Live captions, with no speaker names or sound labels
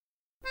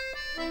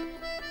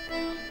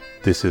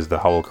This is the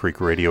Howell Creek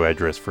radio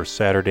address for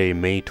Saturday,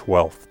 May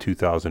 12th,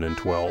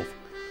 2012.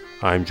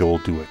 I'm Joel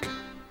Duick.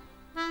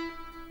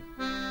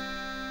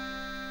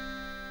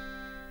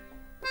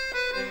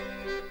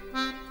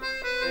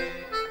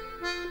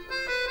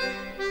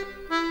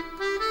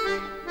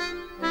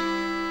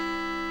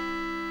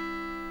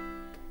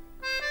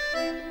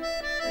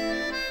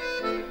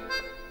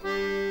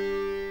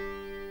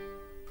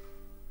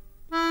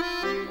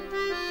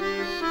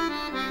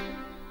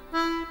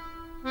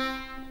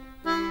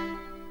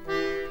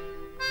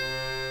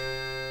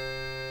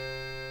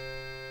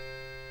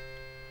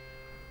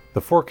 The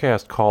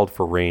forecast called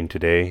for rain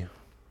today,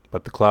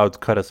 but the clouds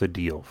cut us a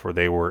deal, for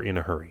they were in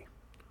a hurry.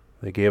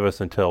 They gave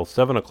us until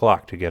 7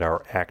 o'clock to get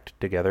our act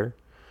together,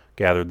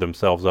 gathered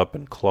themselves up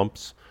in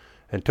clumps,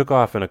 and took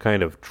off in a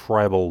kind of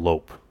tribal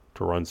lope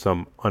to run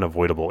some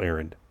unavoidable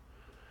errand.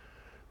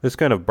 This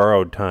kind of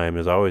borrowed time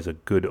is always a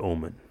good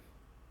omen.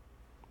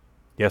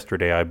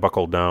 Yesterday I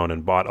buckled down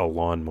and bought a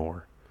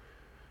lawnmower.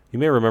 You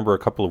may remember a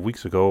couple of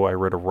weeks ago I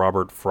read a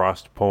Robert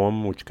Frost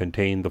poem which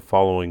contained the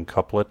following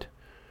couplet: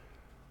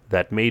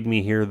 that made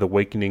me hear the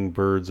wakening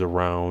birds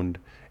around,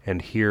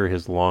 and hear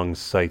his long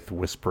scythe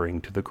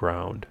whispering to the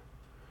ground.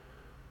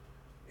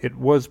 It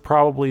was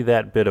probably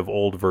that bit of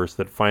old verse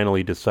that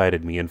finally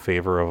decided me in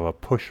favor of a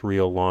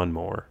push-reel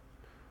lawnmower,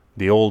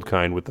 the old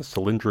kind with the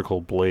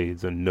cylindrical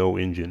blades and no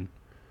engine.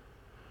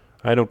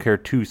 I don't care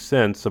 2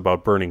 cents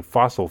about burning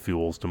fossil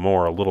fuels to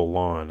mower a little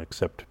lawn,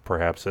 except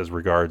perhaps as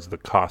regards the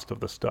cost of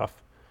the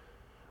stuff.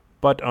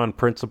 But on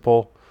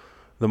principle,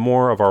 the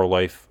more of our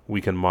life we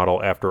can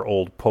model after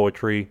old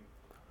poetry,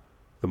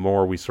 the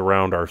more we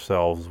surround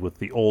ourselves with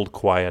the old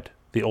quiet,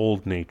 the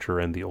old nature,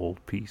 and the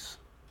old peace.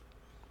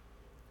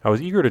 I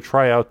was eager to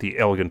try out the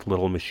elegant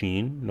little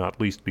machine,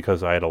 not least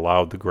because I had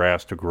allowed the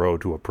grass to grow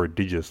to a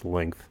prodigious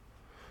length.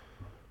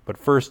 But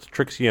first,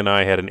 Trixie and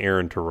I had an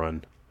errand to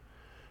run.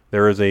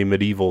 There is a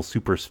medieval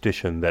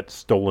superstition that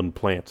stolen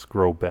plants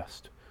grow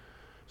best,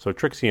 so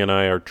Trixie and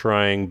I are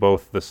trying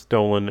both the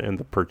stolen and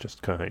the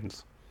purchased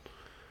kinds.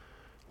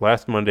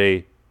 Last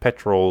Monday,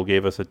 Petrol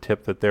gave us a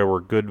tip that there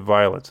were good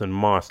violets and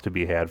moss to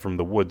be had from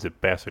the woods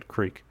at Bassett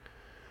Creek.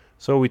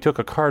 So we took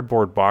a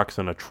cardboard box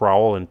and a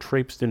trowel and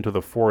traipsed into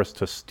the forest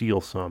to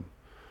steal some.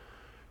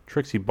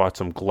 Trixie bought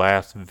some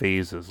glass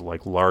vases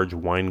like large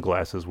wine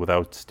glasses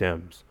without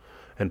stems,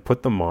 and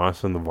put the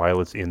moss and the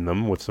violets in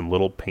them with some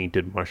little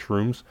painted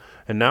mushrooms,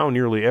 and now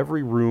nearly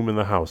every room in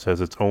the house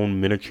has its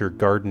own miniature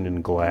garden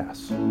in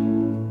glass.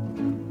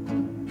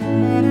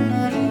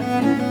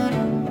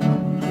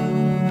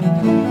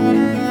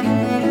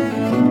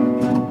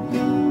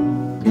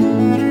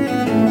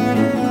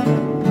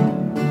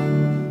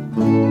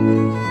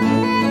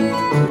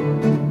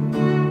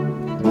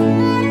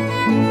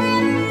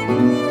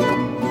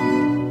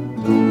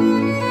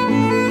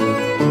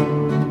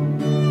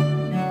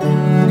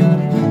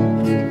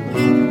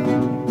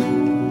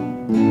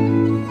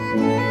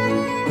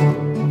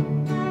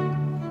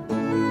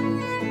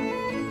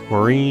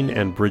 Maureen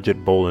and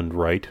Bridget Boland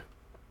write,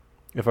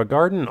 "If a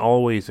garden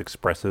always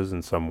expresses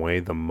in some way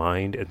the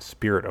mind and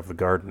spirit of the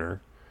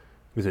gardener,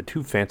 is it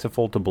too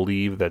fanciful to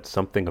believe that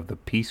something of the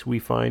peace we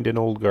find in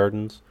old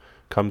gardens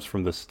comes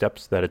from the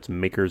steps that its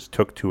makers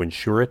took to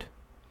ensure it?"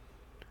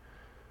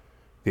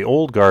 The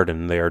old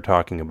garden they are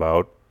talking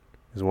about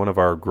is one of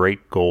our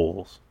great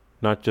goals,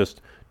 not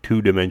just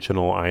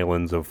 2-dimensional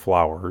islands of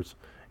flowers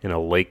in a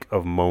lake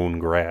of mown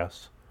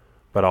grass,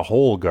 but a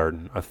whole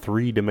garden, a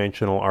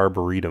 3-dimensional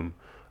arboretum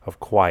of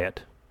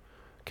quiet,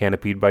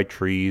 canopied by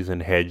trees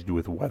and hedged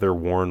with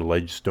weather-worn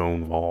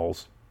ledge-stone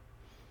walls.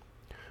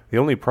 The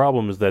only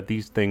problem is that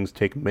these things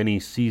take many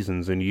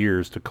seasons and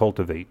years to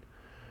cultivate,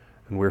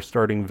 and we're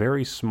starting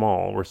very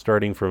small. We're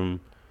starting from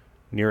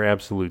near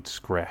absolute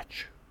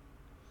scratch.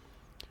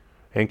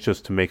 Anxious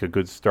to make a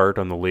good start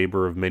on the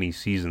labor of many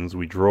seasons,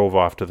 we drove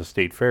off to the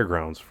state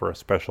fairgrounds for a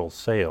special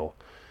sale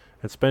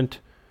and spent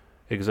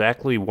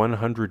exactly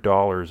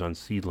 $100 on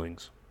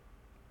seedlings.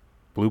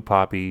 Blue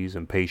poppies,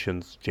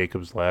 impatiens,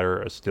 Jacob's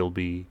ladder,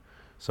 astilbe,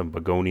 some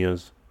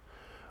begonias.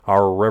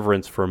 Our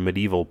reverence for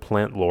medieval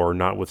plant lore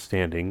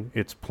notwithstanding,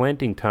 it's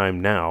planting time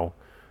now,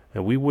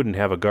 and we wouldn't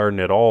have a garden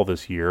at all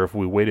this year if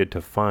we waited to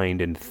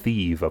find and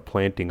thieve a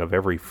planting of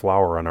every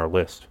flower on our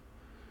list.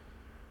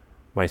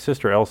 My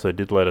sister Elsa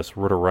did let us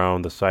root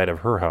around the side of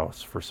her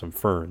house for some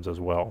ferns as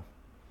well.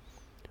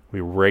 We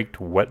raked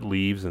wet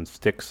leaves and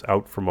sticks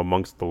out from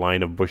amongst the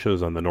line of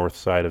bushes on the north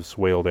side of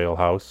Swaledale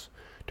House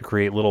to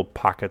create little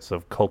pockets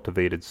of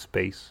cultivated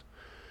space,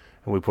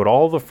 and we put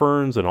all the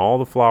ferns and all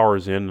the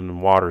flowers in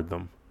and watered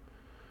them.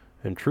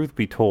 And truth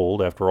be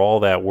told, after all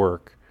that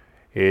work,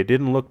 it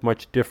didn't look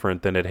much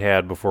different than it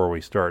had before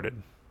we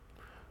started.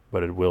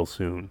 But it will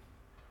soon.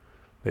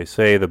 They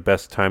say the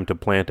best time to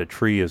plant a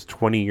tree is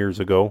 20 years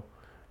ago,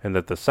 and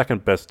that the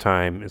second best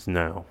time is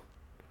now.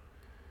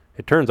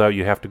 It turns out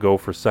you have to go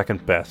for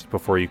second best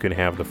before you can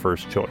have the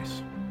first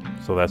choice.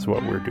 So that's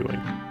what we're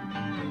doing.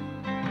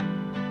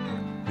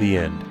 The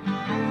end.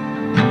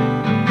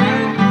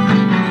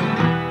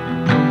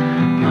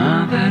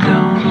 Mother,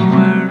 don't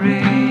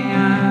worry,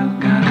 I've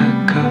got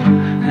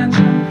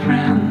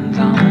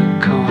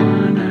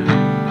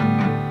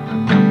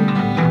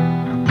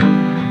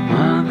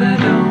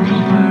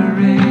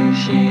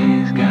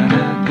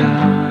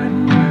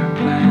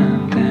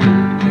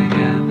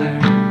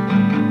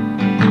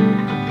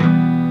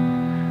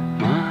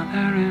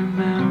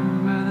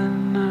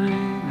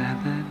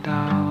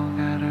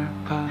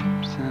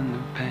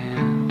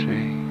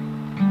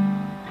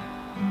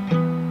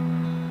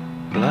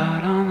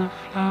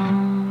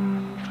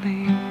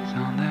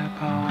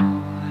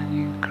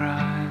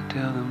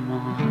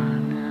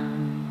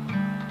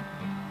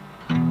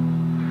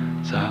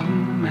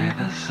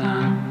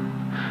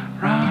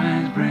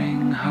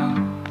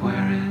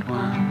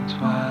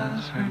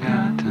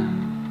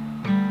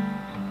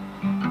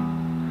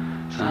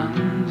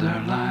suns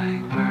are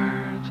like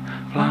birds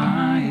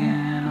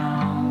flying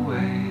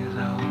always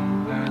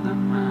over the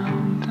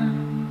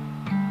mountain.